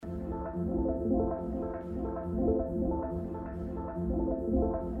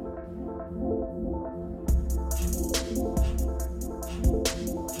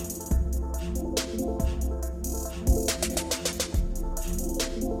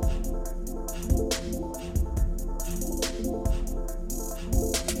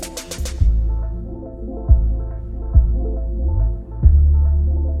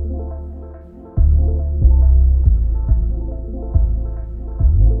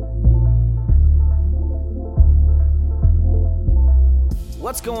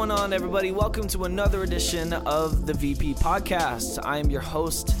What's going on, everybody? Welcome to another edition of the VP Podcast. I am your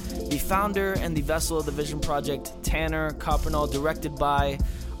host, the founder and the vessel of the Vision Project, Tanner Copernall, directed by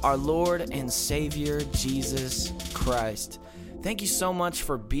our Lord and Savior, Jesus Christ. Thank you so much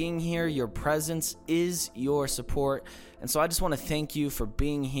for being here. Your presence is your support. And so I just want to thank you for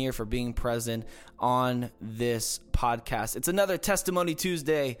being here, for being present on this podcast. It's another Testimony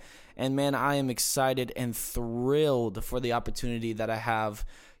Tuesday. And man, I am excited and thrilled for the opportunity that I have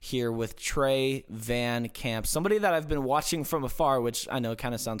here with Trey Van Camp, somebody that I've been watching from afar, which I know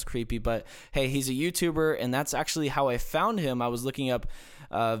kind of sounds creepy, but hey, he's a YouTuber, and that's actually how I found him. I was looking up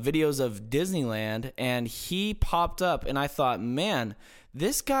videos of Disneyland, and he popped up, and I thought, man,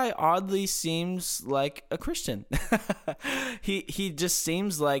 this guy oddly seems like a Christian. He just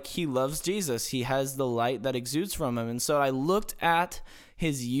seems like he loves Jesus. He has the light that exudes from him. And so I looked at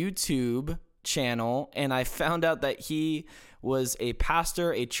his YouTube channel, and I found out that he was a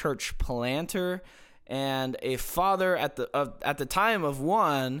pastor, a church planter, and a father at the time of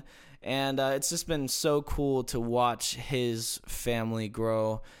one. And it's just been so cool to watch his family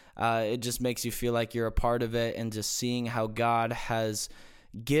grow. It just makes you feel like you're a part of it, and just seeing how God has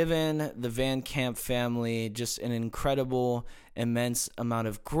given the Van Camp family just an incredible, immense amount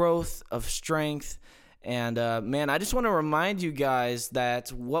of growth, of strength. And man, I just want to remind you guys that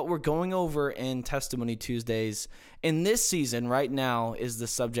what we're going over in Testimony Tuesdays in this season right now is the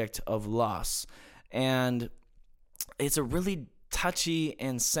subject of loss. And it's a really touchy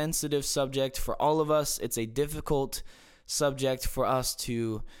and sensitive subject for all of us. It's a difficult subject for us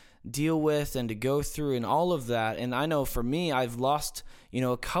to deal with and to go through and all of that. And I know for me, I've lost,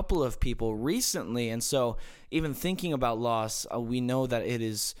 a couple of people recently. And so even thinking about loss, we know that it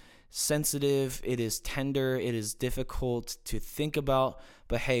is sensitive, it is tender, it is difficult to think about.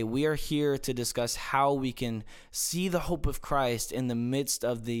 But hey, we are here to discuss how we can see the hope of Christ in the midst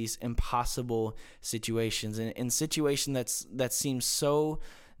of these impossible situations, and in situations that seems so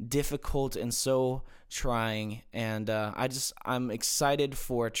difficult and so trying. And I'm excited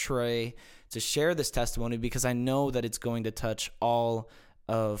for Trey to share this testimony, because I know that it's going to touch all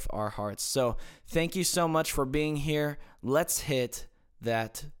of our hearts. So thank you so much for being here. Let's hit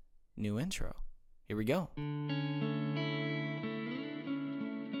that new intro. Here we go.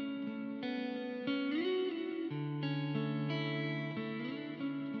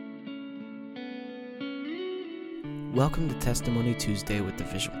 Welcome to Testimony Tuesday with the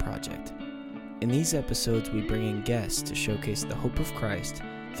Vision Project. In these episodes, we bring in guests to showcase the hope of Christ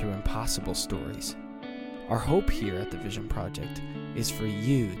through impossible stories. Our hope here at the Vision Project is for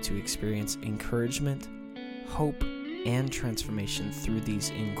you to experience encouragement, hope, and transformation through these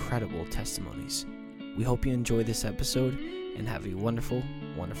incredible testimonies. We hope you enjoy this episode and have a wonderful,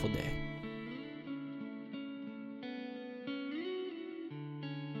 wonderful day.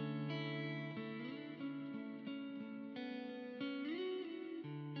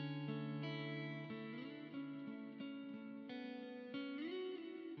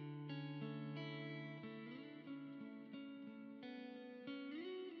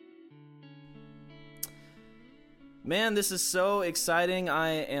 Man, this is so exciting. I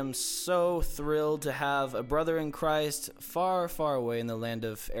am so thrilled to have a brother in Christ far, far away in the land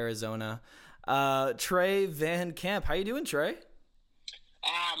of Arizona, Trey Van Camp. How you doing, Trey?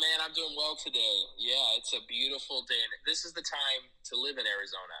 Man, I'm doing well today. Yeah, it's a beautiful day. And this is the time to live in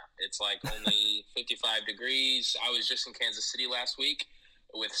Arizona. It's like only 55 degrees. I was just in Kansas City last week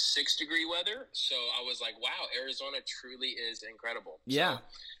with 6-degree weather. So I was like, wow, Arizona truly is incredible. Yeah. So,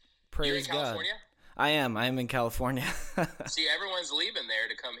 praise you're in California? God. I am in California. See, everyone's leaving there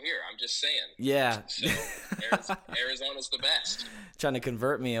to come here. I'm just saying. Yeah. So Arizona's the best. Trying to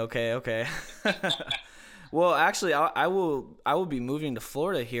convert me. Okay. Well, actually, I will be moving to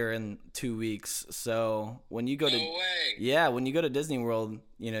Florida here in 2 weeks. So when you go when you go to Disney World,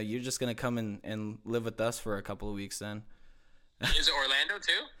 you're just gonna come and live with us for a couple of weeks then. Is it Orlando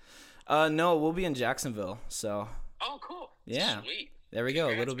too? No, we'll be in Jacksonville. So. Oh, cool. Yeah. Sweet. There we go.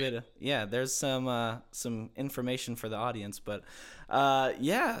 A little bit. There's some information for the audience, but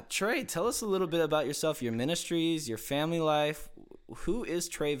Trey, tell us a little bit about yourself, your ministries, your family life. who is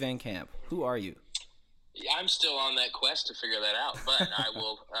Trey Van Camp? Who are you? I'm still on that quest to figure that out, but I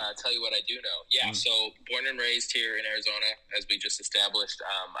will tell you what I do know. Yeah, so born and raised here in Arizona, as we just established.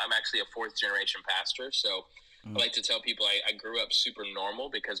 I'm actually a fourth-generation pastor, so I like to tell people I grew up super normal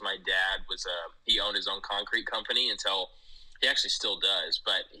because my dad he owned his own concrete company until he actually still does,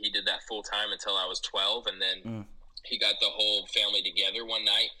 but he did that full-time until I was 12, and then he got the whole family together one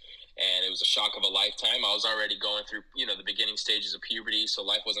night. And it was a shock of a lifetime. I was already going through, the beginning stages of puberty, so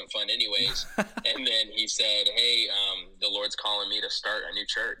life wasn't fun anyways. And then he said, hey, the Lord's calling me to start a new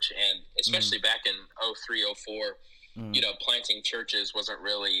church. And especially back in 03, 04, planting churches wasn't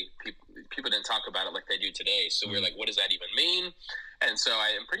really, people didn't talk about it like they do today. So we were like, what does that even mean? And so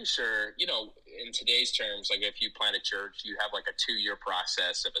I am pretty sure, in today's terms, like if you plant a church, you have like a 2-year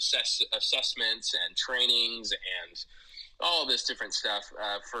process of assessments and trainings and all this different stuff.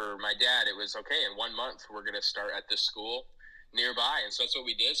 For my dad, it was, okay, in 1 month, we're going to start at this school nearby. And so that's what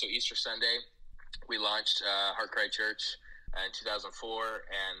we did. So Easter Sunday, we launched Heart Cry Church in 2004,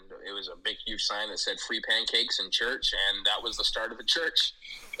 and it was a big, huge sign that said free pancakes in church, and that was the start of the church.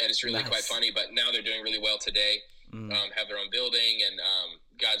 And it's really quite funny, but now they're doing really well today, have their own building, and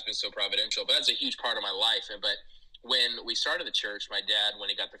God's been so providential. But that's a huge part of my life. But when we started the church, my dad, when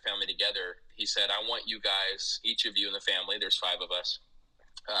he got the family together, he said, I want you guys, each of you in the family, there's 5 of us,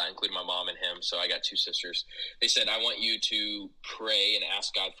 including my mom and him, so I got 2 sisters. They said, I want you to pray and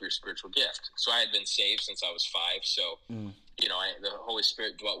ask God for your spiritual gift. So I had been saved since I was 5, so, the Holy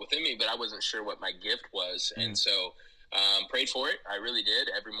Spirit dwelt within me, but I wasn't sure what my gift was. And so prayed for it. I really did,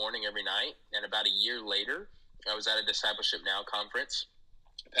 every morning, every night. And about a year later, I was at a Discipleship Now conference.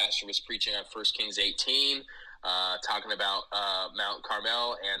 The pastor was preaching on 1 Kings 18, talking about Mount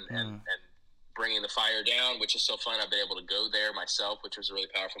Carmel and bringing the fire down, which is so fun. I've been able to go there myself, which was a really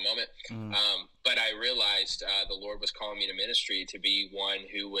powerful moment. But I realized the Lord was calling me to ministry to be one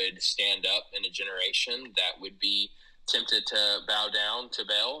who would stand up in a generation that would be tempted to bow down to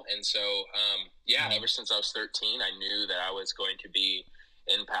Baal. And so, ever since I was 13, I knew that I was going to be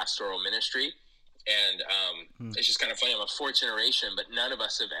in pastoral ministry. And it's just kind of funny. I'm a 4th generation, but none of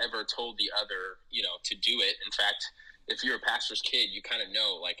us have ever told the other, to do it. In fact, if you're a pastor's kid, you kind of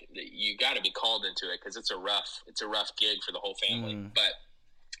know, like, you got to be called into it because it's a rough gig for the whole family. But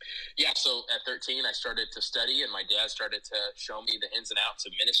so at 13, I started to study, and my dad started to show me the ins and outs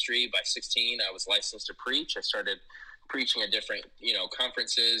of ministry. By 16, I was licensed to preach. I started preaching at different,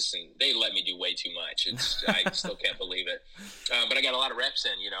 conferences, and they let me do way too much. I still can't believe it. But I got a lot of reps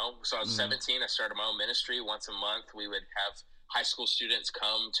in, So I was 17. I started my own ministry. Once a month, we would have high school students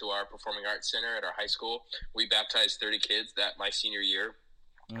come to our performing arts center at our high school. We baptized 30 kids my senior year.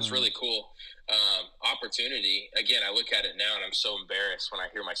 It was really cool opportunity. Again, I look at it now, and I'm so embarrassed when I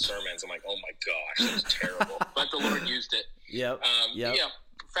hear my sermons. I'm like, oh my gosh, that was terrible. But the Lord used it. Yep.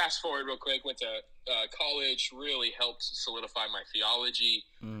 Fast forward real quick, went to college, really helped solidify my theology,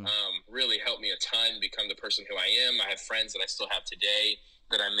 really helped me a ton become the person who I am. I have friends that I still have today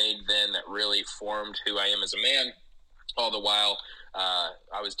that I made then that really formed who I am as a man. All the while,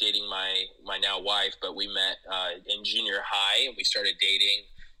 I was dating my now wife, but we met in junior high, and we started dating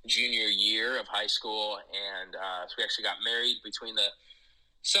junior year of high school, and so we actually got married between the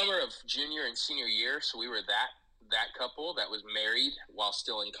summer of junior and senior year. So we were that couple that was married while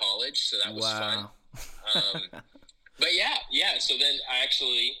still in college, so that was fun. But so then I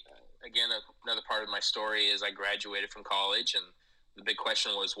actually, again, another part of my story is I graduated from college, and the big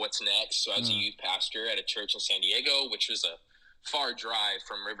question was, what's next? So I was a youth pastor at a church in San Diego, which was a far drive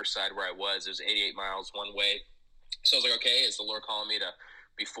from Riverside where I was. It was 88 miles one way. So I was like, okay, is the Lord calling me to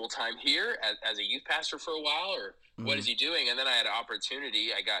be full-time here as a youth pastor for a while, or what is he doing? And then I had an opportunity.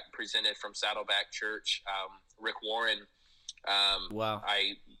 I got presented from Saddleback Church, Rick Warren. Wow.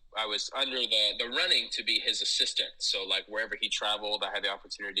 I was under the running to be his assistant. So like wherever he traveled, I had the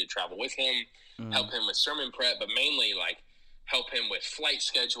opportunity to travel with him, help him with sermon prep, but mainly like help him with flight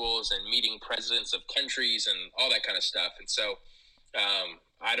schedules and meeting presidents of countries and all that kind of stuff. And so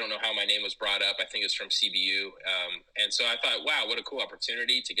I don't know how my name was brought up. I think it's from CBU. And so I thought, wow, what a cool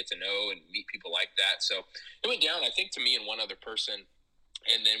opportunity to get to know and meet people like that. So it went down, I think, to me and one other person.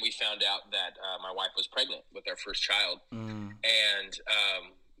 And then we found out that my wife was pregnant with our first child. And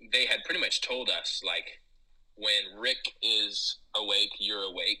they had pretty much told us, like, when Rick is awake, you're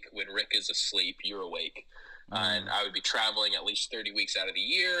awake. When Rick is asleep, you're awake. And I would be traveling at least 30 weeks out of the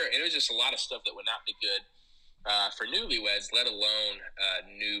year. And it was just a lot of stuff that would not be good for newlyweds, let alone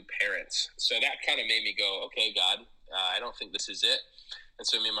new parents. So that kind of made me go, okay, God, I don't think this is it. And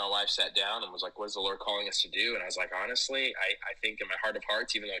so me and my wife sat down and was like, what is the Lord calling us to do? And I was like, honestly, I think in my heart of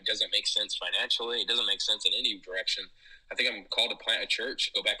hearts, even though it doesn't make sense financially, it doesn't make sense in any direction, I think I'm called to plant a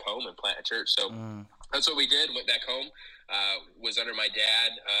church, go back home and plant a church. So that's what we did. Went back home, was under my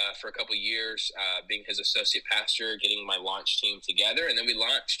dad for a couple of years, being his associate pastor, getting my launch team together. And then we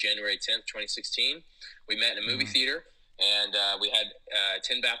launched January 10th, 2016. We met in a movie theater, and we had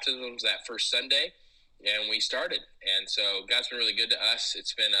 10 baptisms that first Sunday, and we started. And so God's been really good to us.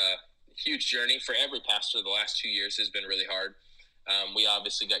 It's been a huge journey for every pastor. The last 2 years has been really hard. We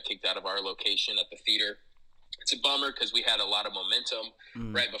obviously got kicked out of our location at the theater. It's a bummer because we had a lot of momentum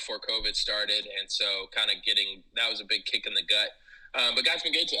right before COVID started. And so that was a big kick in the gut. But God's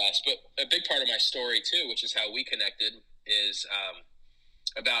been good to us. But a big part of my story too, which is how we connected, is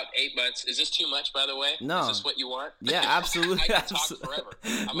about 8 months. Is this too much, by the way? No. Is this what you want? Yeah, absolutely. I can talk forever.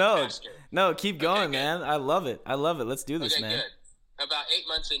 I'm a pastor. No, keep going, Okay, man. I love it. Let's do this, man. Good. About 8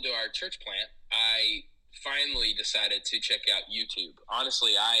 months into our church plant, I finally decided to check out YouTube.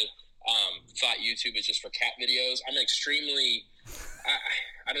 Honestly, I thought YouTube was just for cat videos. I'm extremely,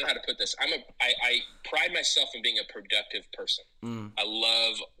 I don't know how to put this. I pride myself in being a productive person. I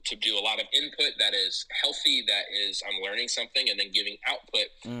love to do a lot of input that is healthy, that is, I'm learning something, and then giving output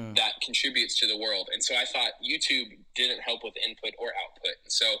that contributes to the world. And so I thought YouTube didn't help with input or output.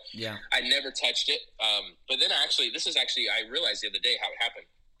 And so I never touched it. But then I realized the other day how it happened.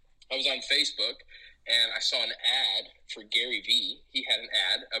 I was on Facebook, and I saw an ad for Gary Vee. He had an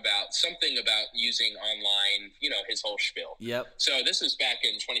ad about something about using online, his whole spiel. Yep. So this was back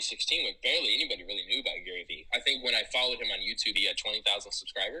in 2016 when barely anybody really knew about Gary Vee. I think when I followed him on YouTube, he had 20,000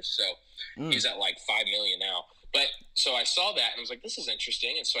 subscribers. So he's at like 5 million now. But so I saw that and I was like, this is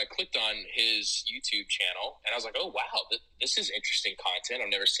interesting. And so I clicked on his YouTube channel and I was like, oh, wow, this is interesting content.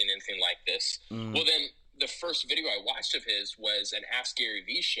 I've never seen anything like this. Well, then the first video I watched of his was an Ask Gary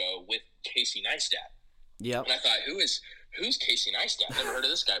Vee show with Casey Neistat. Yep. And I thought, who's Casey Neistat? Never heard of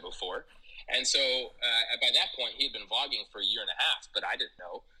this guy before. And so by that point, he had been vlogging for a year and a half, but I didn't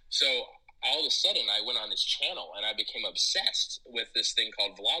know. So all of a sudden, I went on his channel and I became obsessed with this thing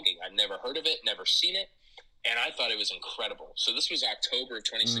called vlogging. I'd never heard of it, never seen it, and I thought it was incredible. So this was October of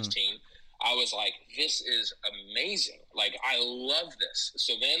 2016. I was like, this is amazing. Like, I love this.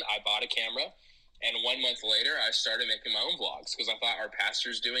 So then I bought a camera. And 1 month later, I started making my own vlogs because I thought our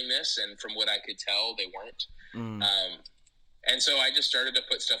pastor's doing this, and from what I could tell, they weren't. And so I just started to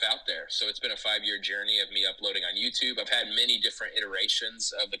put stuff out there. So it's been a 5-year journey of me uploading on YouTube. I've had many different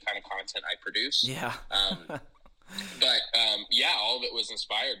iterations of the kind of content I produce. Yeah. But all of it was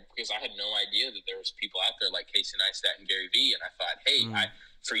inspired because I had no idea that there was people out there like Casey Neistat and Gary Vee. And I thought, hey,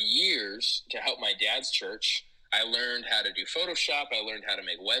 for years to help my dad's church, I learned how to do Photoshop. I learned how to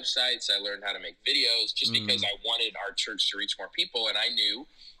make websites. I learned how to make videos just because I wanted our church to reach more people. And I knew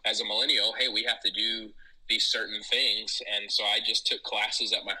as a millennial, hey, we have to do these certain things. And so I just took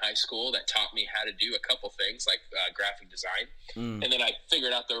classes at my high school that taught me how to do a couple things like graphic design. And then I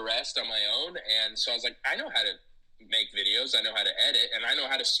figured out the rest on my own. And so I was like, I know how to make videos, I know how to edit, and I know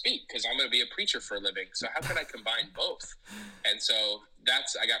how to speak because I'm going to be a preacher for a living. So how can I combine both? And so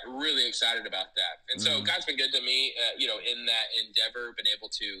I got really excited about that. And so God's been good to me, in that endeavor, been able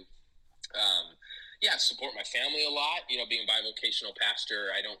to, support my family a lot, being a bivocational pastor.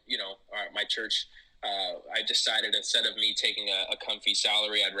 I don't, my church, I decided instead of me taking a comfy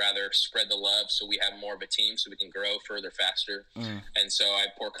salary, I'd rather spread the love so we have more of a team so we can grow further faster. And so I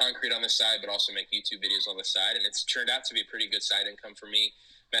pour concrete on the side, but also make YouTube videos on the side. And it's turned out to be a pretty good side income for me.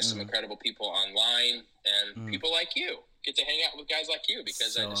 Met some incredible people online and people like you. Get to hang out with guys like you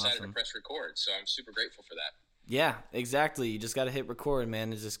because I decided to press record. So I'm super grateful for that. Yeah, exactly. You just got to hit record,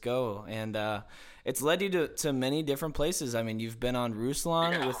 man, and just go. And it's led you to many different places. I mean, you've been on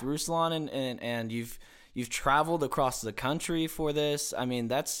Ruslan with Ruslan, and you've traveled across the country for this. I mean,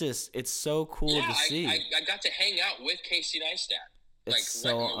 it's so cool to see. I got to hang out with Casey Neistat. It's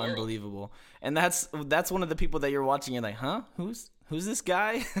so unbelievable. And that's one of the people that you're watching. You're like, huh? Who's this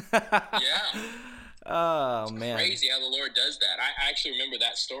guy? Yeah. Oh, man. It's crazy how the Lord does that. I actually remember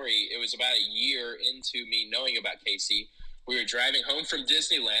that story. It was about a year into me knowing about Casey. We were driving home from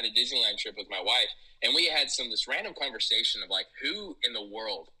Disneyland, a Disneyland trip with my wife, and we had this random conversation of like, who in the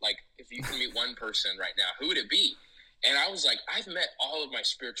world, like if you can meet one person right now, who would it be? And I was like, I've met all of my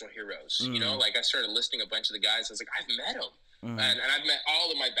spiritual heroes. Like I started listing a bunch of the guys. I was like, I've met them. And I've met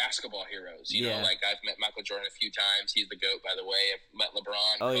all of my basketball heroes. You know, like I've met Michael Jordan a few times. He's the GOAT, by the way. I've met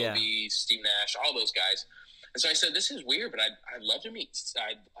LeBron, Kobe, Steve Nash, all those guys. And so I said, this is weird, but I'd love to meet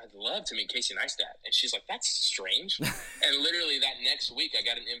Casey Neistat. And she's like, that's strange. And literally that next week I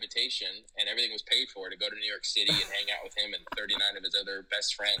got an invitation and everything was paid for to go to New York City and hang out with him and 39 of his other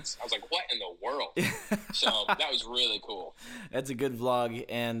best friends. I was like, what in the world? So that was really cool. That's a good vlog.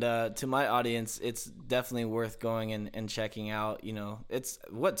 And to my audience, it's definitely worth going and checking out. You know, it's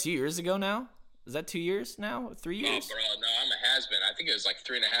what, 2 years ago now? Is that 2 years now? 3 years? Oh, bro, no, I'm a has-been. I think it was like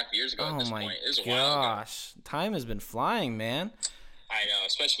 3.5 years ago at this point. It was a while ago. Gosh, time has been flying, man. I know,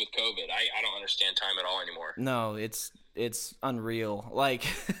 especially with COVID. I don't understand time at all anymore. No, it's unreal. Like,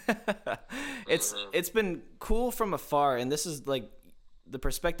 it's been cool from afar, and this is like the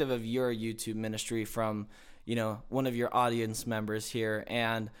perspective of your YouTube ministry from, you know, one of your audience members here,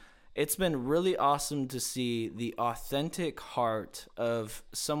 and it's been really awesome to see the authentic heart of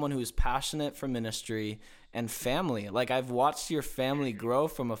someone who's passionate for ministry and family. Like, I've watched your family grow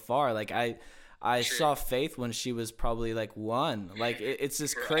from afar. Like, I saw Faith when she was probably like 1. Like, it's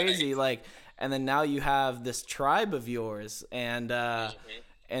just crazy. Like, and then now you have this tribe of yours, and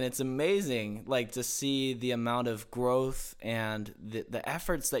it's amazing, like, to see the amount of growth and the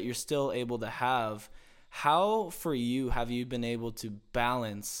efforts that you're still able to have. How, for you, have you been able to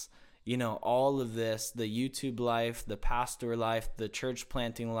balance, you know, all of this, the YouTube life, the pastor life, the church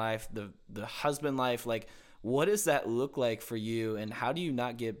planting life, the husband life? Like, what does that look like for you, and how do you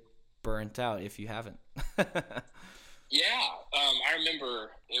not get burnt out if you haven't? Yeah, I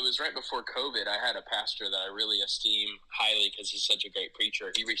remember it was right before COVID. I had a pastor that I really esteem highly because he's such a great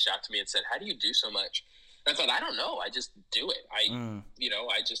preacher. He reached out to me and said, how do you do so much? And I thought, I don't know. I just do it.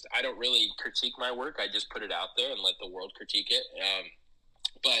 I don't really critique my work. I just put it out there and let the world critique it.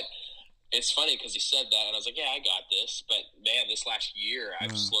 But it's funny because he said that, and I was like, yeah, I got this. But, man, this last year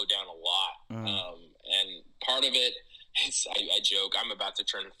I've slowed down a lot. And part of it, I joke, I'm about to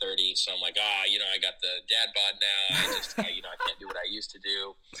turn 30, so I'm like, I got the dad bod now. I can't do what I used to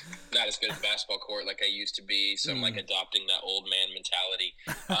do. Not as good at the basketball court like I used to be, so I'm like adopting that old man mentality.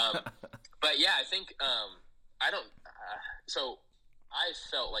 But yeah, I think so I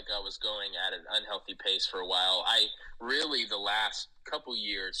felt like I was going at an unhealthy pace for a while. I really, the last couple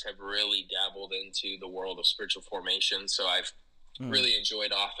years, have really dabbled into the world of spiritual formation, so I've really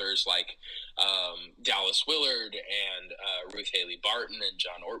enjoyed authors like Dallas Willard and Ruth Haley Barton and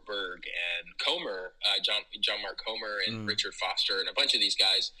John Ortberg and Comer, John Mark Comer and Richard Foster and a bunch of these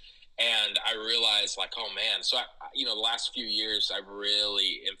guys. And I realized, like, oh man, so the last few years I've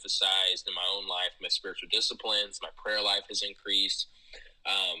really emphasized in my own life my spiritual disciplines. My prayer life has increased.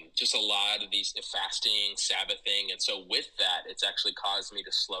 Just a lot of these fasting, Sabbathing. And so with that, it's actually caused me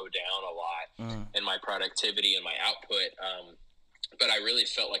to slow down a lot in my productivity and my output. But I really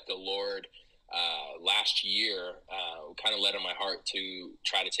felt like the Lord last year kind of led on my heart to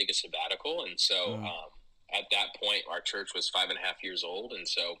try to take a sabbatical. And so at that point, our church was 5.5 years old. And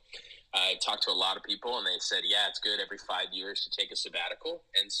so I talked to a lot of people, and they said, yeah, it's good every 5 years to take a sabbatical.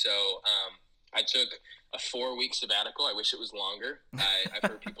 And so I took a 4-week sabbatical. I wish it was longer. I've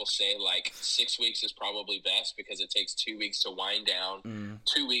heard people say like 6 weeks is probably best because it takes 2 weeks to wind down,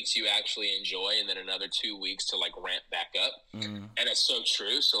 2 weeks you actually enjoy, and then another 2 weeks to like ramp back up. And it's so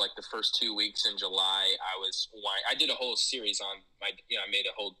true. So like the first 2 weeks in July, I did a whole series on I made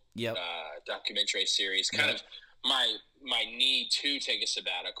a whole documentary series, kind of my need to take a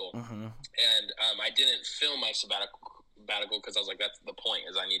sabbatical. And I didn't film my sabbatical because I was like, that's the point,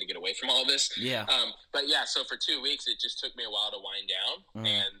 is I need to get away from all this. But yeah, so for 2 weeks it just took me a while to wind down,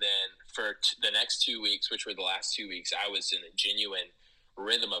 and then for the next 2 weeks, which were the last 2 weeks, I was in a genuine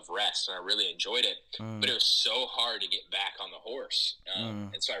rhythm of rest, and I really enjoyed it. But it was so hard to get back on the horse,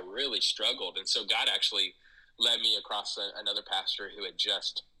 and so I really struggled. And so God actually led me across another pastor who had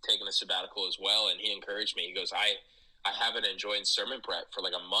just taken a sabbatical as well, and he encouraged me. He goes, I haven't enjoyed sermon prep for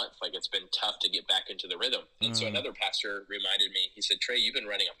like a month. Like, it's been tough to get back into the rhythm. And so another pastor reminded me, he said, Trey, you've been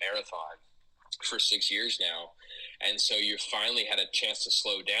running a marathon for 6 years now. And so you finally had a chance to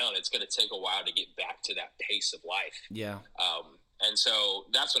slow down. It's going to take a while to get back to that pace of life. And so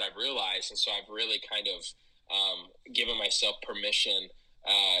that's what I've realized. And so I've really kind of given myself permission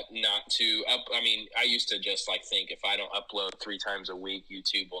not to I used to just like think, if I don't upload 3 times a week,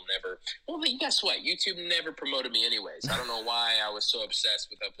 YouTube will never. Well, guess what? YouTube never promoted me anyways. I don't know why I was so obsessed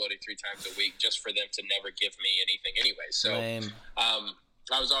with uploading 3 times a week just for them to never give me anything anyway. So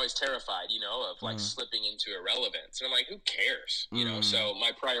I was always terrified, of like slipping into irrelevance. And I'm like, who cares? So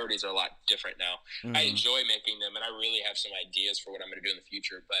my priorities are a lot different now. I enjoy making them, and I really have some ideas for what I'm going to do in the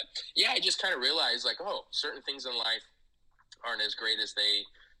future. But yeah, I just kind of realized like, certain things in life aren't as great as they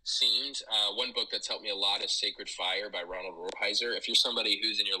seemed. One book that's helped me a lot is Sacred Fire by Ronald Rolheiser. If you're somebody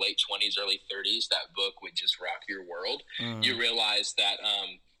who's in your late 20s, early 30s, that book would just rock your world. You realize that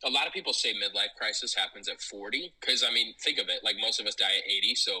a lot of people say midlife crisis happens at 40 because, I mean, think of it. Like, most of us die at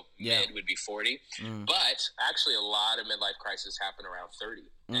 80, so mid would be 40. But actually, a lot of midlife crises happen around 30.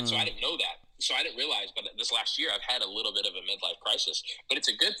 And so I didn't know that. So I didn't realize, but this last year I've had a little bit of a midlife crisis. But it's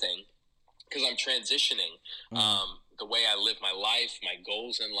a good thing because I'm transitioning. The way I live my life, my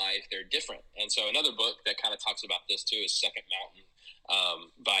goals in life, they're different. And so another book that kind of talks about this too is Second Mountain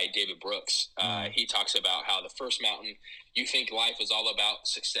by David Brooks. He talks about how the first mountain, you think life is all about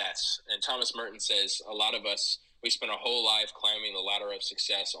success. And Thomas Merton says a lot of us, we spend our whole life climbing the ladder of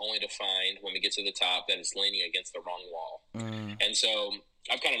success only to find when we get to the top that it's leaning against the wrong wall. And so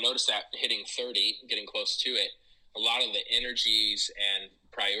I've kind of noticed that hitting 30, getting close to it, a lot of the energies and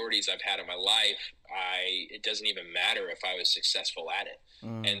priorities I've had in my life, it doesn't even matter if I was successful at it.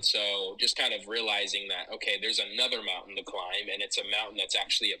 And so just kind of realizing that, okay, there's another mountain to climb, and it's a mountain that's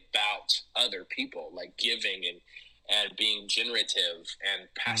actually about other people, like giving and being generative and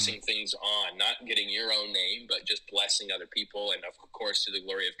passing things on, not getting your own name, but just blessing other people, and of course to the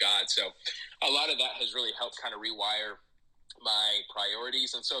glory of God. So a lot of that has really helped kind of rewire my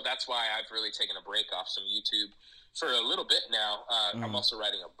priorities. And so that's why I've really taken a break off some YouTube for a little bit now. I'm also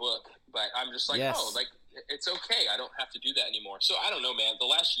writing a book, but I'm just like, it's okay. I don't have to do that anymore. So I don't know, man. The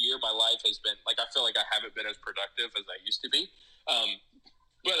last year, my life has been like, I feel like I haven't been as productive as I used to be.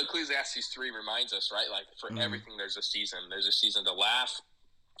 But Ecclesiastes 3 reminds us, right? Like, for everything, there's a season. There's a season to laugh.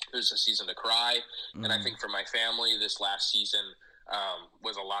 There's a season to cry. And I think for my family, this last season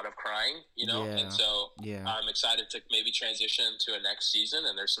was a lot of crying, you know? And so I'm excited to maybe transition to a next season.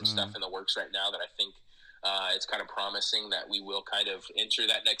 And there's some stuff in the works right now that I think it's kind of promising that we will kind of enter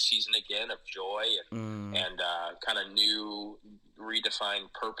that next season again of joy and kind of new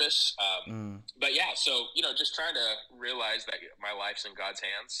redefined purpose. But yeah, so, you know, just trying to realize that my life's in God's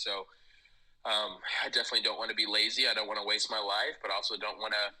hands. So I definitely don't want to be lazy. I don't want to waste my life, but also don't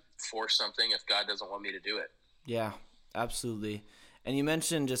want to force something if God doesn't want me to do it. Yeah, absolutely. And you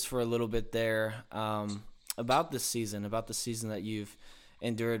mentioned just for a little bit there about the season that you've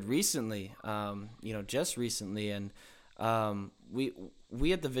endured recently, just recently. And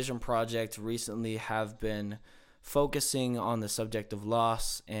we at the Vision Project recently have been focusing on the subject of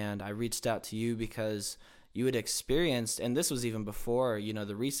loss. And I reached out to you because you had experienced, and this was even before,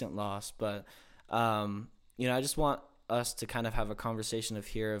 the recent loss, but, I just want us to kind of have a conversation of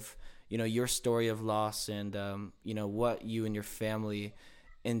your story of loss and, what you and your family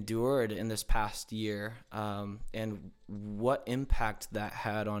endured in this past year, and what impact that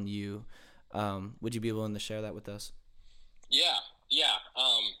had on you. Would you be willing to share that with us? Yeah.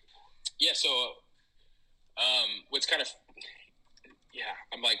 So, what's kind of,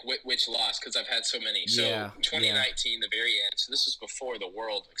 I'm like, which loss? Because I've had so many. So 2019, the very end. So this is before the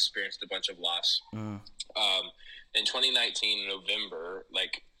world experienced a bunch of loss. In 2019, November,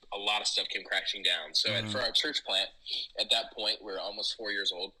 like, a lot of stuff came crashing down. So and for our church plant, at that point, we're almost 4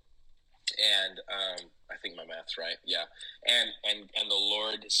 years old. And I think my math's right. Yeah. And the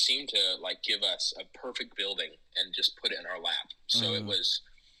Lord seemed to like give us a perfect building and just put it in our lap. So it was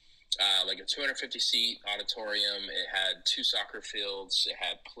like a 250 seat auditorium. It had 2 soccer fields. It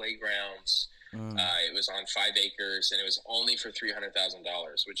had playgrounds. It was on 5 acres, and it was only for $300,000,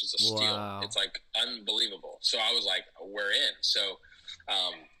 which is a steal. Wow. It's like unbelievable. So I was like, we're in. So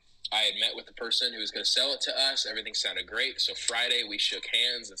I had met with the person who was going to sell it to us. Everything sounded great. So Friday we shook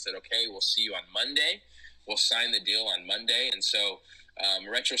hands and said, okay, we'll see you on Monday. We'll sign the deal on Monday. And so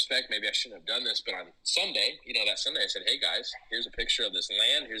retrospect, maybe I shouldn't have done this, but on Sunday, that Sunday I said, hey guys, here's a picture of this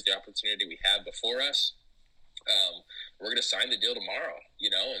land. Here's the opportunity we have before us. We're going to sign the deal tomorrow,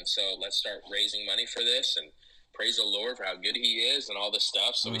 and so let's start raising money for this and praise the Lord for how good he is and all this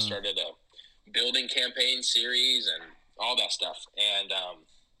stuff. So we started a building campaign series and all that stuff. And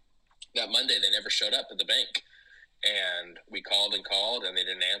that Monday, they never showed up at the bank. And we called and they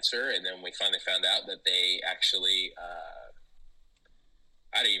didn't answer. And then we finally found out that they actually,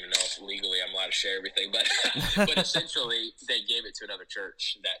 I don't even know if legally I'm allowed to share everything, but essentially they gave it to another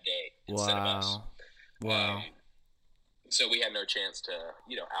church that day instead of us. Wow. So we had no chance to,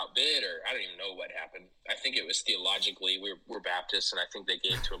 outbid, or I don't even know what happened. I think it was theologically, we're Baptists, and I think they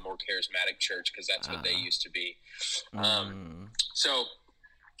gave to a more charismatic church because that's what they used to be. So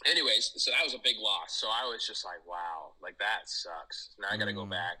anyways, so that was a big loss. So I was just like, wow, like that sucks. Now I got to go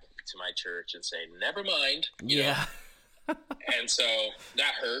back to my church and say, never mind. You know? And so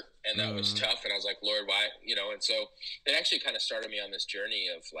that hurt, and that was tough. And I was like, Lord, why? And so it actually kind of started me on this journey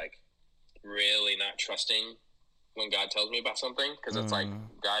of like really not trusting when God tells me about something, because it's like,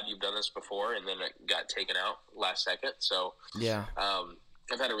 God, you've done this before, and then it got taken out last second. So Yeah.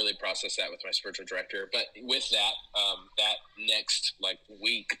 I've had to really process that with my spiritual director. But with that, that next like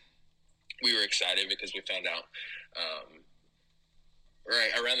week, we were excited because we found out,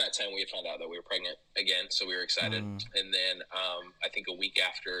 right around that time, we had found out that we were pregnant again. So we were excited. And then I think a week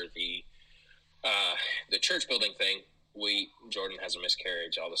after the church building thing, Jordan has a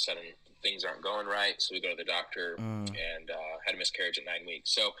miscarriage. All of a sudden, things aren't going right, so we go to the doctor and had a miscarriage at 9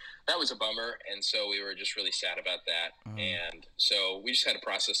 weeks. So that was a bummer, and so we were just really sad about that. And so we just had to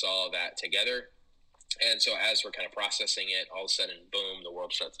process all of that together. And so as we're kind of processing it, all of a sudden, boom, the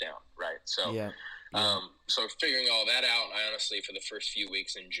world shuts down, right? So, so figuring all that out, I honestly, for the first few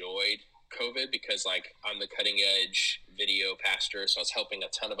weeks, enjoyed COVID because, like, I'm the cutting edge video pastor, so I was helping a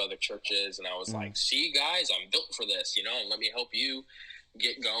ton of other churches, and I was like, see, guys, I'm built for this, you know, and let me help you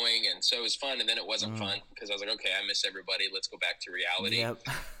get going. And so it was fun, and then it wasn't fun because I was like, okay, I miss everybody, let's go back to reality.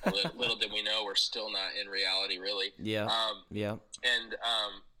 Little did we know we're still not in reality, really.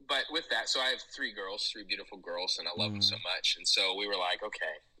 But with that, so I have three beautiful girls, and I love them so much. And so we were like,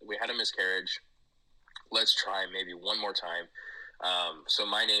 okay, we had a miscarriage, let's try maybe one more time. So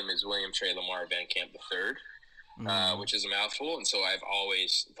my name is William Trey Lamar Van Camp III, which is a mouthful. And so I've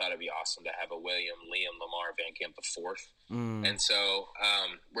always thought it'd be awesome to have a William Liam Lamar Van Camp IV. And so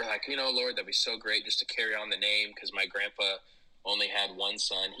we're like, you know, Lord, that'd be so great just to carry on the name, because my grandpa only had one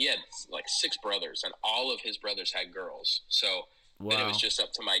son. He had like 6 brothers, and all of his brothers had girls. So then it was just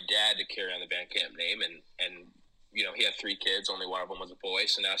up to my dad to carry on the Van Camp name. And you know, he had 3 kids. Only one of them was a boy.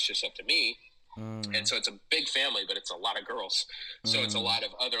 So now it's just up to me. And so it's a big family, but it's a lot of girls. So it's a lot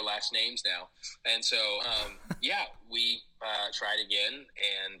of other last names now. And so, we tried again,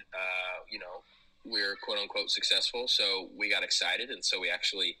 and, you know, we're quote unquote successful. So we got excited. And so we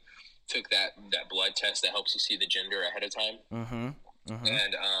actually took that blood test that helps you see the gender ahead of time.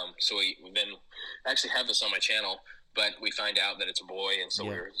 And so we then actually have this on my channel, but we find out that it's a boy. And so we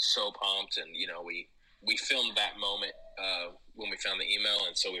were so pumped. And, you know, we filmed that moment when we found the email.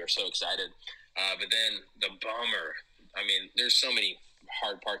 And so we were so excited. But then the bummer, I mean, there's so many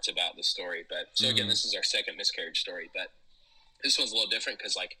hard parts about the story, but so again, this is our second miscarriage story, but this one's a little different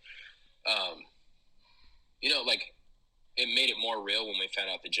because, like, you know, like, it made it more real when we found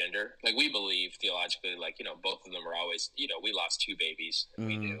out the gender. Like, we believe theologically, like, you know, both of them were always, you know, we lost 2 babies, and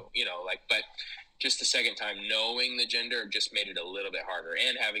we knew, you know, like, but just the second time knowing the gender just made it a little bit harder,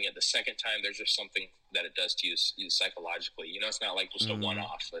 and having it the second time, there's just something that it does to you psychologically. You know, it's not like just a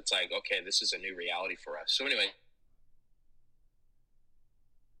one-off. It's like, okay, this is a new reality for us. So anyway.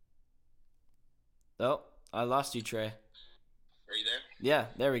 Oh, I lost you, Trey. Are you there? Yeah,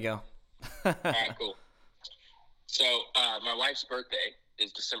 there we go. All right, cool. So my wife's birthday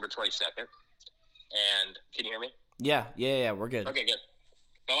is December 22nd. And can you hear me? Yeah, we're good. Okay, good.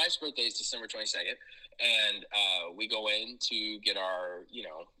 My wife's birthday is December 22nd, and we go in to get our, you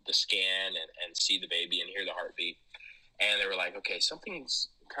know, the scan and see the baby and hear the heartbeat. And they were like, okay, something's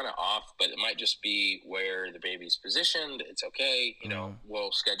kind of off, but it might just be where the baby's positioned. It's okay. You know,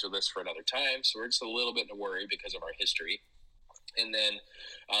 we'll schedule this for another time. So we're just a little bit in a worry because of our history. And then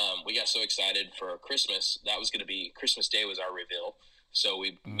we got so excited for Christmas. That was going to be, Christmas Day was our reveal. So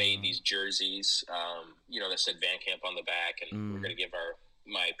we made these jerseys, you know, that said Van Camp on the back, and we're going to give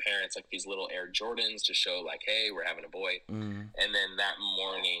my parents like these little Air Jordans to show like, hey, we're having a boy. And then that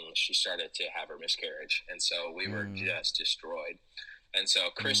morning she started to have her miscarriage, and so we were just destroyed. And so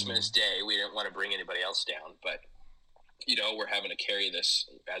Christmas Day, we didn't want to bring anybody else down, but you know, we're having to carry this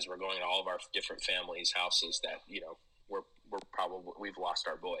as we're going to all of our different families' houses that, you know, we've lost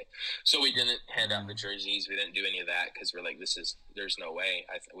our boy. So we didn't hand out the jerseys. We didn't do any of that because we're like, there's no way.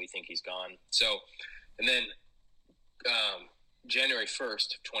 We think he's gone. So, and then January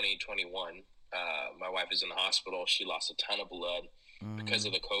 1st, 2021, my wife is in the hospital. She lost a ton of blood because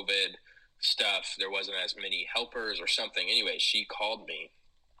of the COVID stuff. There wasn't as many helpers or something. Anyway, she called me,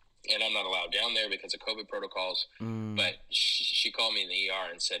 and I'm not allowed down there because of COVID protocols. But she called me in the ER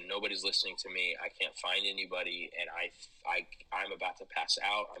and said, nobody's listening to me. I can't find anybody, and I'm about to pass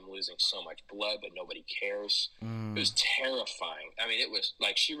out. I'm losing so much blood, but nobody cares. It was terrifying. I mean, it was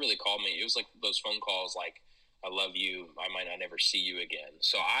like, she really called me. It was like those phone calls like, I love you, I might not never see you again.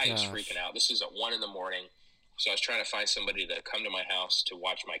 So I was freaking out. This is at 1 a.m. So I was trying to find somebody to come to my house to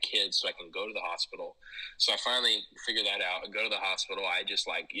watch my kids so I can go to the hospital. So I finally figured that out. I go to the hospital. I just,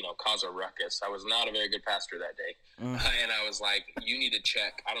 like, you know, cause a ruckus. I was not a very good pastor that day. And I was like, you need to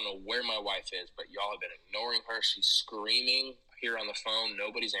check. I don't know where my wife is, but y'all have been ignoring her. She's screaming here on the phone.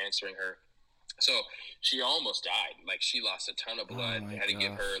 Nobody's answering her. So she almost died. Like, she lost a ton of blood. They had to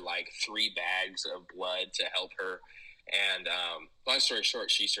give her like 3 bags of blood to help her. And long story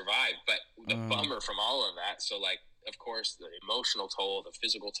short, she survived. But the bummer from all of that, so like, of course, the emotional toll, the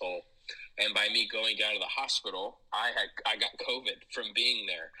physical toll, and by me going down to the hospital, I got COVID from being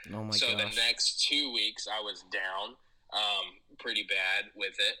there. Oh my so gosh. The next 2 weeks, I was down pretty bad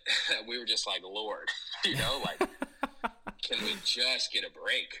with it. We were just like, Lord, like, can we just get a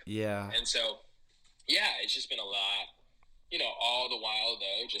break? Yeah. And so, yeah, it's just been a lot. All the while,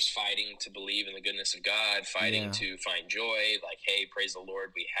 though, just fighting to believe in the goodness of God, fighting to find joy. Like, hey, praise the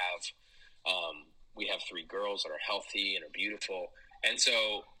Lord, we have 3 girls that are healthy and are beautiful. And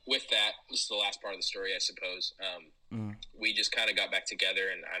so with that, this is the last part of the story, I suppose. We just kind of got back together,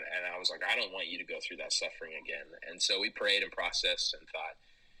 and I was like, I don't want you to go through that suffering again. And so we prayed and processed and thought,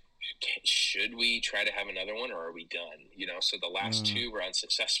 should we try to have another one, or are we done? So the last 2 were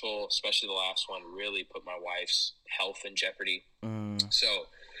unsuccessful, especially the last one really put my wife's health in jeopardy. So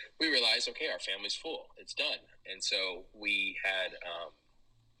we realized, okay, our family's full. It's done. And so we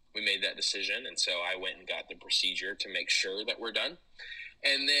made that decision. And so I went and got the procedure to make sure that we're done.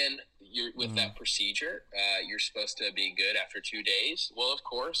 And then with that procedure, you're supposed to be good after 2 days. Well, of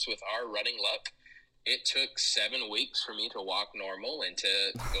course, with our running luck, it took 7 weeks for me to walk normal and to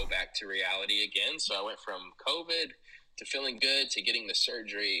go back to reality again. So I went from COVID to feeling good to getting the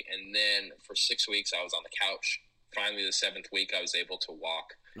surgery. And then for 6 weeks, I was on the couch. Finally, the 7th week, I was able to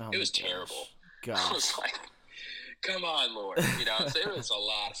walk. It was terrible. I was like, come on, Lord. So it was a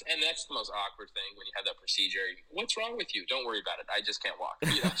lot. And that's the most awkward thing when you have that procedure. What's wrong with you? Don't worry about it. I just can't walk.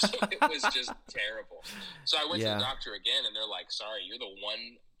 So it was just terrible. So I went to the doctor again, and they're like, sorry, you're the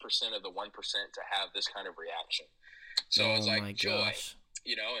 1% of the 1% to have this kind of reaction. So I was like, joy.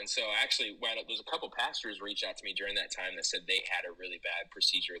 And so actually, there's a couple pastors reached out to me during that time that said they had a really bad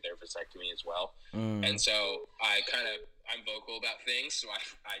procedure of their vasectomy as well. And so I'm vocal about things. So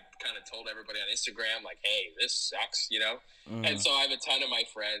I kind of told everybody on Instagram, like, hey, this sucks, And so I have a ton of my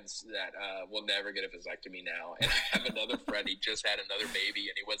friends that will never get a vasectomy now. And I have another friend, he just had another baby,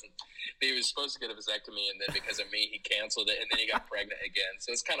 and he was supposed to get a vasectomy, and then because of me, he canceled it, and then he got pregnant again.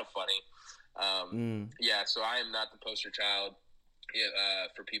 So it's kind of funny. Yeah, so I am not the poster child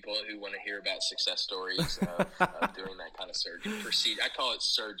for people who want to hear about success stories of doing that kind of surgery. I call it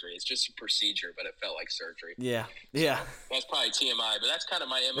surgery. It's just a procedure, but it felt like surgery. Yeah. So that's probably TMI, but that's kind of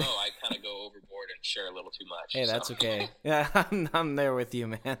my MO. I kind of go overboard and share a little too much. Hey, that's okay. Yeah, I'm there with you,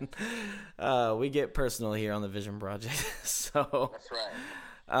 man. We get personal here on the Vision Project. So that's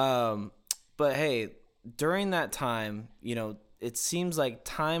right. But hey, during that time, it seems like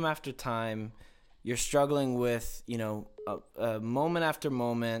time after time, you're struggling with, moment after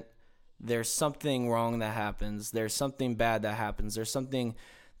moment, there's something wrong that happens. There's something bad that happens. There's something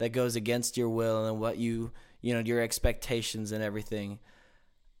that goes against your will and what your expectations and everything.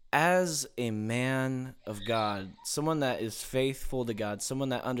 As a man of God, someone that is faithful to God, someone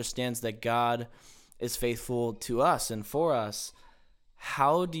that understands that God is faithful to us and for us,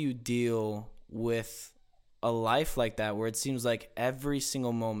 how do you deal with a life like that, where it seems like every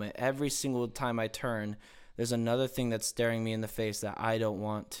single moment, every single time I turn, there's another thing that's staring me in the face that I don't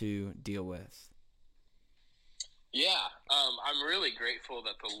want to deal with? Yeah, I'm really grateful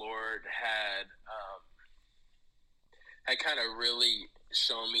that the Lord had kind of really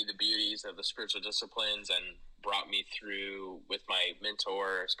shown me the beauties of the spiritual disciplines and brought me through with my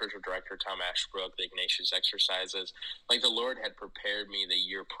mentor, spiritual director, Tom Ashbrook, the Ignatius exercises. Like, the Lord had prepared me the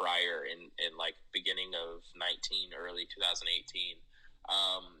year prior in like beginning of early 2018,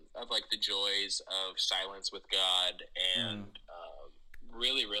 of like the joys of silence with God and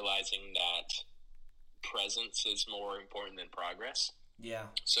really realizing that presence is more important than progress.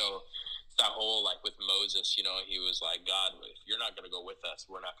 Yeah. So that whole, like with Moses, he was like, God, if you're not going to go with us,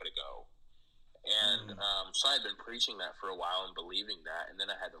 we're not going to go. And so I had been preaching that for a while and believing that, and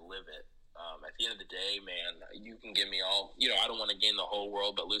then I had to live it. At the end of the day, man, you can give me all, I don't want to gain the whole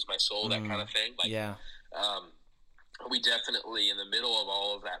world but lose my soul, that kind of thing. Like, we definitely, in the middle of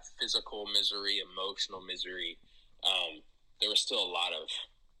all of that physical misery, emotional misery, there was still a lot of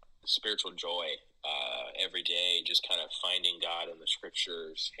spiritual joy every day, just kind of finding God in the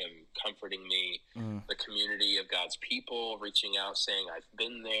scriptures, him comforting me, the community of God's people reaching out saying, I've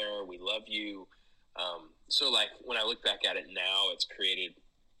been there, we love you. So like when I look back at it now, it's created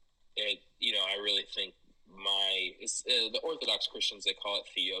it, I really think the Orthodox Christians, they call it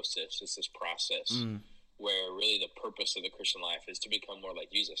theosis. It's this process where really the purpose of the Christian life is to become more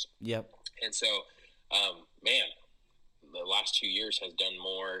like Jesus. Yep. And so, man, the last 2 years has done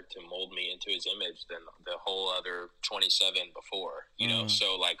more to mold me into his image than the whole other 27 before,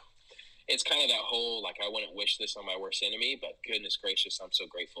 So like, it's kind of that whole, like, I wouldn't wish this on my worst enemy, but goodness gracious, I'm so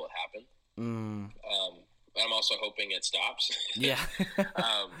grateful it happened. But I'm also hoping it stops. Yeah.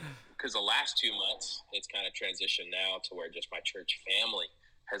 Because the last 2 months, it's kind of transitioned now to where just my church family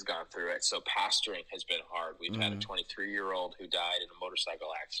has gone through it. So pastoring has been hard. We've had a 23-year-old who died in a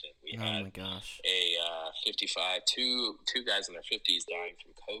motorcycle accident. We had my gosh. a 55, two guys in their 50s dying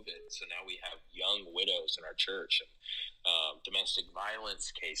from COVID. So now we have young widows in our church, and domestic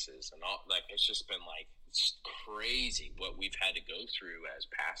violence cases, and all. Like, it's just been like, it's crazy what we've had to go through as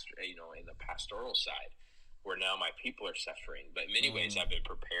pastor, in the pastoral side, where now my people are suffering. But in many ways, I've been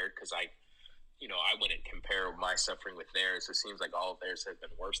prepared because I wouldn't compare my suffering with theirs. It seems like all of theirs have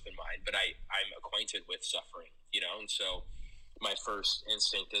been worse than mine, but I'm acquainted with suffering, and so my first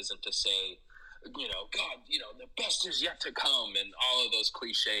instinct isn't to say, God, the best is yet to come, and all of those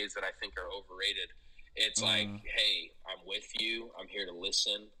cliches that I think are overrated. It's like, hey, I'm with you. I'm here to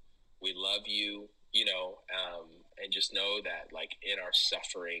listen. We love you, and just know that, like, in our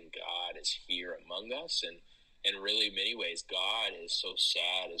suffering, God is here among us, and really, in many ways, God is so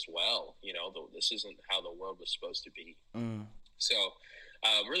sad as well. This isn't how the world was supposed to be. So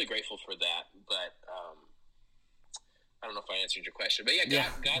I'm really grateful for that. But I don't know if I answered your question. But yeah,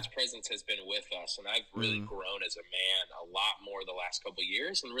 God's presence has been with us. And I've really grown as a man a lot more the last couple of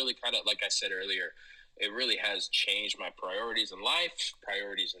years. And really kind of, like I said earlier, it really has changed my priorities in life,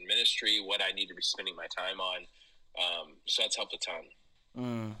 priorities in ministry, what I need to be spending my time on. So that's helped a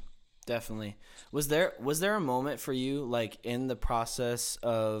ton. Definitely. Was there a moment for you, like, in the process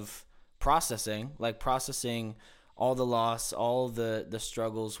of processing all the loss, all the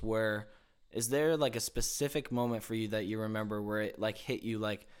struggles, where is there like a specific moment for you that you remember where it like hit you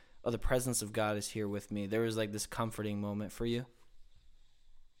like, oh, the presence of God is here with me? There was like this comforting moment for you?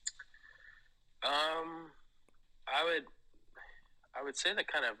 I would say that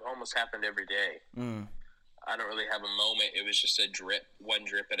kind of almost happened every day. I don't really have a moment. It was just one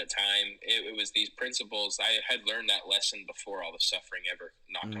drip at a time. It was these principles. I had learned that lesson before all the suffering ever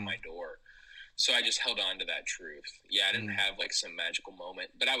knocked on my door. So I just held on to that truth. Yeah, I didn't have like some magical moment,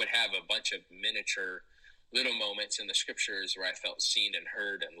 but I would have a bunch of miniature little moments in the scriptures where I felt seen and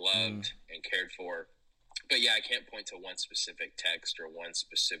heard and loved and cared for. But yeah, I can't point to one specific text or one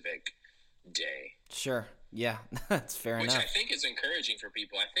specific day. Sure. Yeah, that's fair enough. Which I think is encouraging for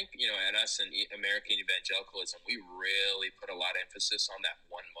people. I think, at us in American evangelicalism, we really put a lot of emphasis on that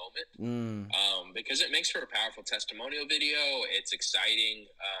one moment because it makes for a powerful testimonial video. It's exciting.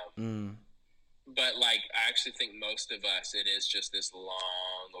 But, like, I actually think most of us, it is just this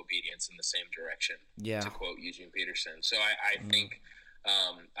long obedience in the same direction, to quote Eugene Peterson. So I think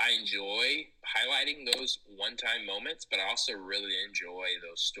I enjoy highlighting those one-time moments, but I also really enjoy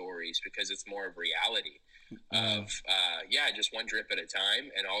those stories because it's more of reality of, just one drip at a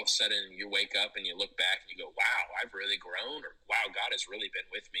time. And all of a sudden you wake up and you look back and you go, wow, I've really grown, or wow, God has really been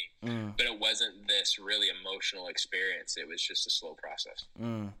with me. But it wasn't this really emotional experience. It was just a slow process.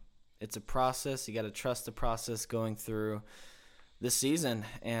 It's a process. You got to trust the process going through this season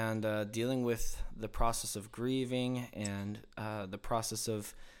and dealing with the process of grieving and the process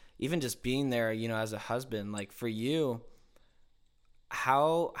of even just being there, as a husband. Like, for you,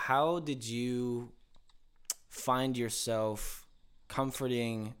 how did you find yourself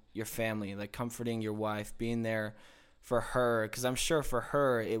comforting your family, like comforting your wife, being there for her? Because I'm sure for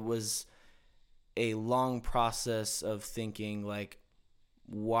her it was a long process of thinking, like,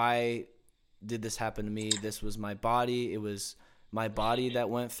 why did this happen to me? This was my body. It was my body that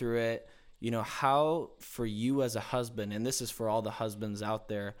went through it. How, for you as a husband, and this is for all the husbands out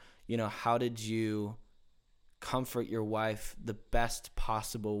there, how did you comfort your wife the best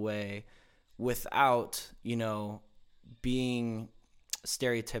possible way without, being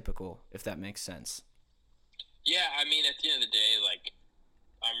stereotypical, if that makes sense? Yeah, I mean, at the end of the day, like,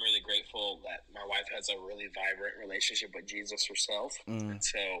 I'm really grateful that my wife has a really vibrant relationship with Jesus herself. And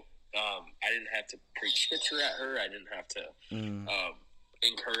so I didn't have to preach scripture at her. I didn't have to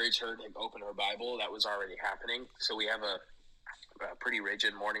encourage her to open her Bible. That was already happening. So we have a pretty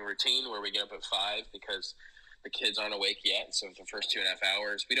rigid morning routine where we get up at 5 because the kids aren't awake yet. So for the first 2.5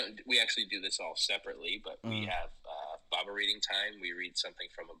 hours, we actually do this all separately, but we have Bible reading time. We read something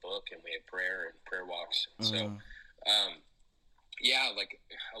from a book, and we have prayer and prayer walks. So, like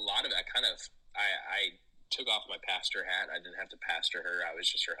a lot of that kind of, I took off my pastor hat. I didn't have to pastor her. I was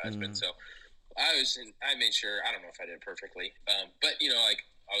just her husband. So I made sure, I don't know if I did it perfectly. But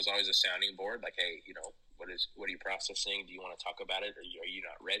I was always a sounding board. Like, hey, what are you processing? Do you want to talk about it? Or are you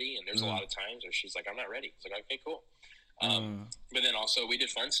not ready? And there's a lot of times where she's like, I'm not ready. It's like, okay, cool. But then also we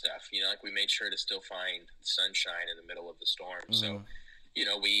did fun stuff, like we made sure to still find sunshine in the middle of the storm. So,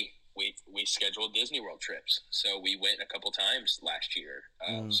 we we scheduled Disney World trips. So we went a couple times last year.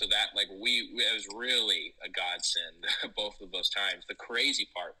 So that it was really a godsend both of those times. The crazy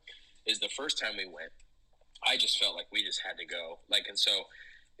part is the first time we went, I just felt like we just had to go. And so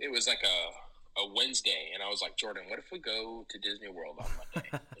it was like a Wednesday, and I was like, Jordan, what if we go to Disney World on Monday?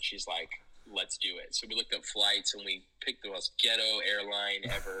 And she's like, let's do it. So we looked up flights, and we picked the most ghetto airline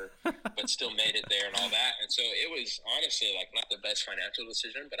ever, but still made it there and all that. And so it was honestly not the best financial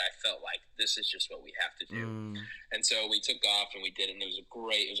decision, but I felt like this is just what we have to do. And so we took off and we did it, and it was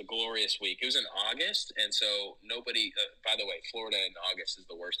a glorious week. It was in August, and so nobody, by the way, Florida in August is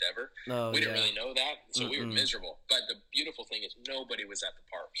the worst ever. We didn't really know that, so we were miserable. But the beautiful thing is nobody was at the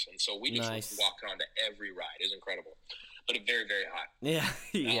parks, and so we just walked onto every ride. It was incredible. But very, very hot. Yeah,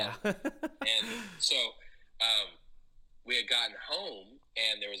 yeah. And so we had gotten home,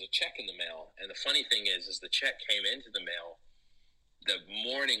 and there was a check in the mail. And the funny thing is the check came into the mail the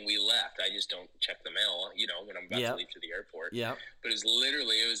morning we left. I just don't check the mail, when I'm about to leave to the airport. Yeah. But it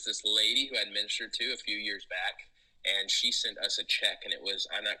was this lady who I'd ministered to a few years back, and she sent us a check, and it was,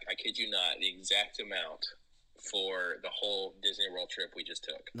 I kid you not, the exact amount for the whole Disney World trip we just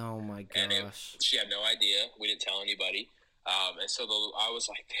took. Oh my gosh. And she had no idea. We didn't tell anybody. And so I was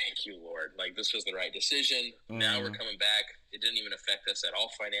like, thank you, Lord. This was the right decision. Now we're coming back. It didn't even affect us at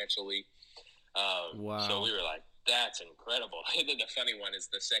all financially. Wow. So we were like, that's incredible. And then the funny one is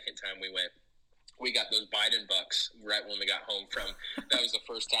the second time we went, we got those Biden bucks right when we got home from. That was the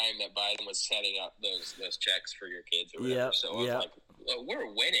first time that Biden was setting up those checks for your kids or whatever. So I was like, well, we're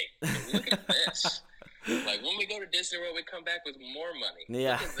winning. Look at this. When we go to Disney World, we come back with more money.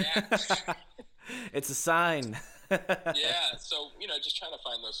 Yeah. Look at that. It's a sign. Yeah. So, just trying to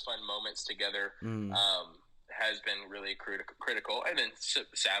find those fun moments together has been really critical. And then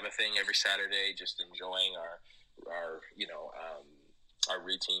Sabbathing every Saturday, just enjoying our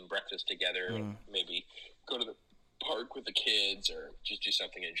routine breakfast together, and maybe go to the park with the kids or just do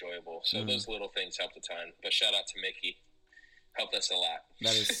something enjoyable. So those little things helped a ton. But shout out to Mickey. Helped us a lot.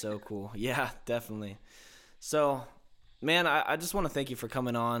 That is so cool. Yeah, definitely. So, man, I just want to thank you for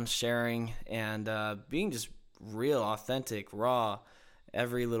coming on, sharing, and being just real, authentic, raw,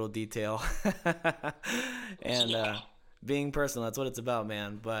 every little detail. And being personal, that's what it's about,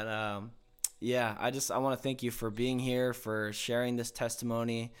 man. But, I want to thank you for being here, for sharing this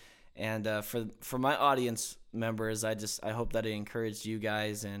testimony. And for my audience members, I hope that it encouraged you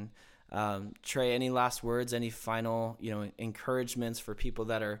guys. And Trey, any last words, any final, encouragements for people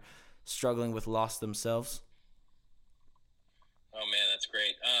that are struggling with loss themselves? Oh man, that's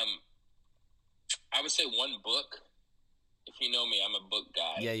great. I would say one book. If you know me, I'm a book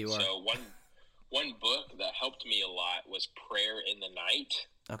guy. Yeah, you are. So one book that helped me a lot was Prayer in the Night.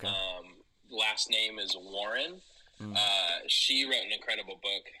 Okay. Last name is Warren. She wrote an incredible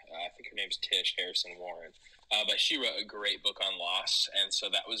book. I think her name's Tish Harrison Warren. But she wrote a great book on loss, and so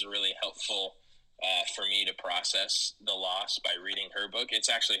that was really helpful for me to process the loss by reading her book. It's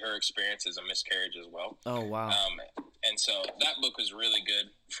actually her experience as a miscarriage as well. Oh, wow. And so that book was really good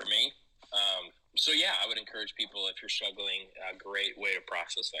for me. So, I would encourage people, if you're struggling, a great way to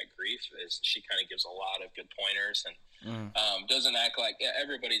process that grief is she kind of gives a lot of good pointers and doesn't act like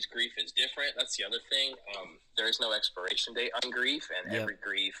everybody's grief is different. That's the other thing. There is no expiration date on grief, and every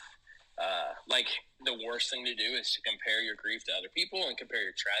grief, the worst thing to do is to compare your grief to other people and compare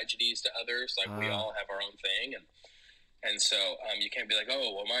your tragedies to others. We all have our own thing. And so you can't be like,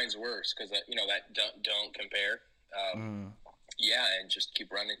 oh, well, mine's worse, because, that don't compare. And just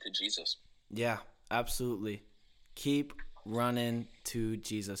keep running to Jesus. Yeah, absolutely. Keep running to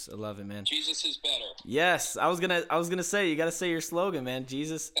Jesus. I love it, man. Jesus is better. Yes, I was gonna say, you gotta say your slogan, man.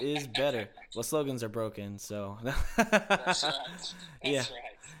 Jesus is better. Well, slogans are broken, so. That's right. That's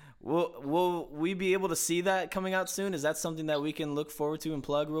right. Will we be able to see that coming out soon? Is that something that we can look forward to and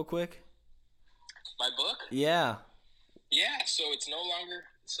plug real quick? My book? Yeah. Yeah, so it's no longer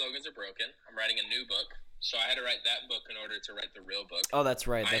Slogans Are Broken. I'm writing a new book. So I had to write that book in order to write the real book. Oh, that's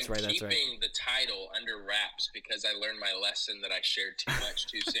right. I'm keeping the title under wraps because I learned my lesson that I shared too much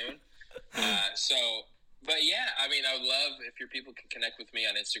too soon. But yeah, I would love if your people can connect with me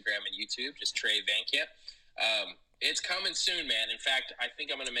on Instagram and YouTube, just Trey Vankia. It's coming soon, man. In fact, I think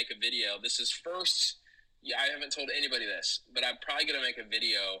I'm going to make a video. This is first. Yeah, I haven't told anybody this, but I'm probably going to make a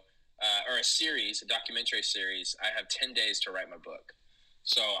video or a series, a documentary series. I have 10 days to write my book.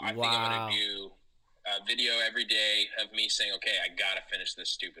 So I think I'm going to do a video every day of me saying, okay, I got to finish this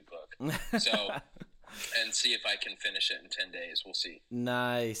stupid book. So, and see if I can finish it in 10 days. We'll see.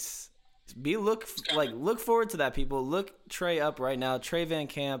 Nice. look forward to that, people. Look Trey up right now, Trey Van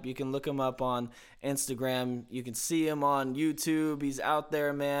Camp. You can look him up on Instagram. You can see him on YouTube. He's out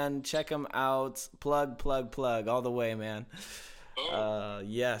there, man. Check him out. Plug all the way, man.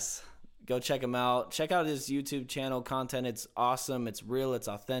 Yes, go check him out. Check out his YouTube channel content. It's awesome. It's real. It's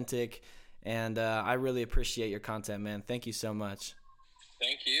authentic, and I really appreciate your content, man. Thank you so much.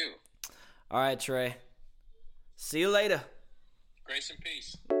 Thank you. All right, Trey. See you later. Grace and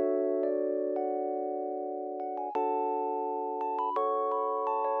peace.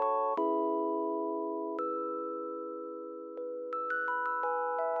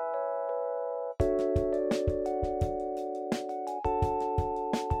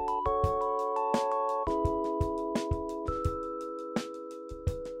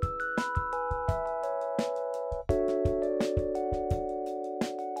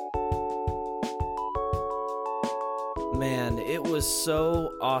 Man, it was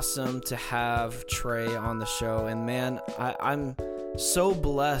so awesome to have Trey on the show, and man, I'm so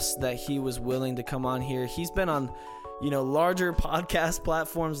blessed that he was willing to come on here. He's been on, larger podcast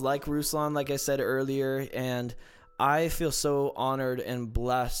platforms like Ruslan, like I said earlier, and I feel so honored and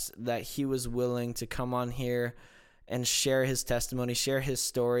blessed that he was willing to come on here and share his testimony, share his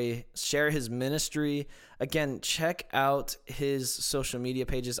story, share his ministry. Again, check out his social media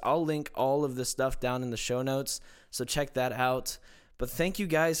pages. I'll link all of the stuff down in the show notes, so check that out. But thank you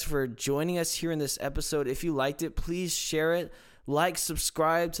guys for joining us here in this episode. If you liked it, please share it. Like,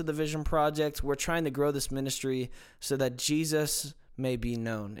 subscribe to the Vision Project. We're trying to grow this ministry so that Jesus may be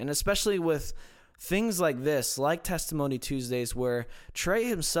known. And especially with things like this, like Testimony Tuesdays, where Trey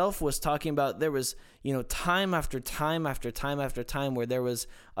himself was talking about there was, time after time after time after time where there was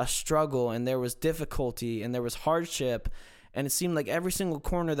a struggle and there was difficulty and there was hardship. And it seemed like every single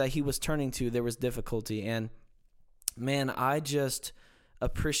corner that he was turning to, there was difficulty. And man, I just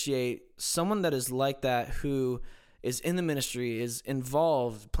appreciate someone that is like that, who is in the ministry, is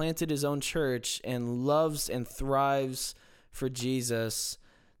involved, planted his own church, and loves and thrives for Jesus,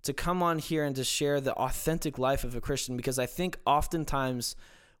 to come on here and to share the authentic life of a Christian. Because I think oftentimes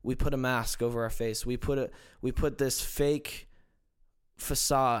we put a mask over our face. We put this fake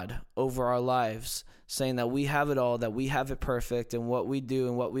facade over our lives, saying that we have it all, that we have it perfect, and what we do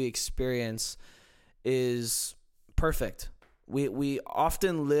and what we experience is perfect. We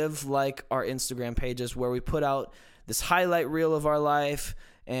often live like our Instagram pages, where we put out this highlight reel of our life,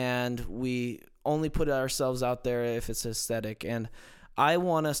 and we only put ourselves out there if it's aesthetic. And I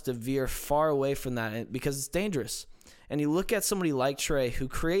want us to veer far away from that, because it's dangerous. And you look at somebody like Trey, who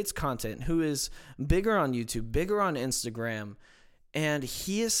creates content, who is bigger on YouTube, bigger on Instagram, and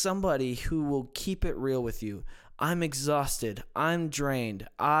he is somebody who will keep it real with you. I'm exhausted. I'm drained.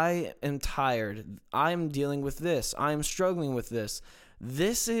 I am tired. I'm dealing with this. I'm struggling with this.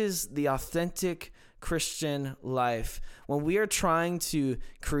 This is the authentic Christian life. When we are trying to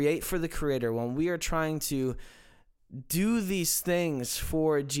create for the Creator, when we are trying to do these things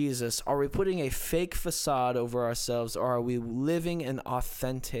for Jesus, are we putting a fake facade over ourselves, or are we living an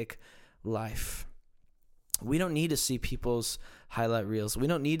authentic life? We don't need to see people's highlight reels. We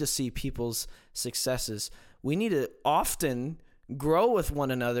don't need to see people's successes. We need to often grow with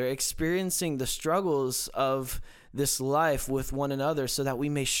one another, experiencing the struggles of this life with one another, so that we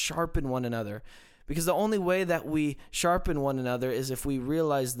may sharpen one another. Because the only way that we sharpen one another is if we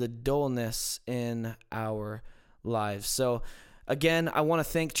realize the dullness in our lives. So again, I want to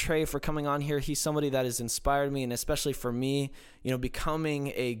thank Trey for coming on here. He's somebody that has inspired me, and especially for me,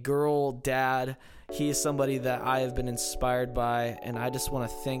 becoming a girl dad, he is somebody that I have been inspired by, and I just want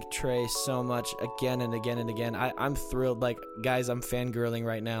to thank Trey so much again and again and again. I'm thrilled. Like, guys, I'm fangirling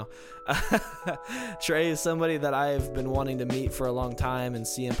right now. Trey is somebody that I have been wanting to meet for a long time and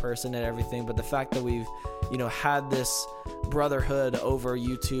see in person and everything, but the fact that we've, had this brotherhood over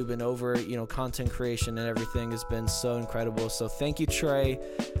YouTube and over, content creation and everything has been so incredible. So thank you, Trey,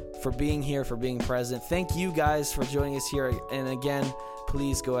 for being here, for being present. Thank you guys for joining us here. And again,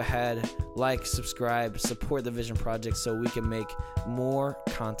 please go ahead, like, subscribe, support the Vision Project so we can make more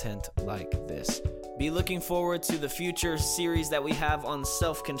content like this. Be looking forward to the future series that we have on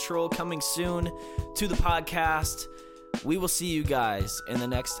self-control coming soon to the podcast. We will see you guys in the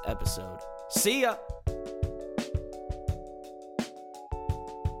next episode. See ya!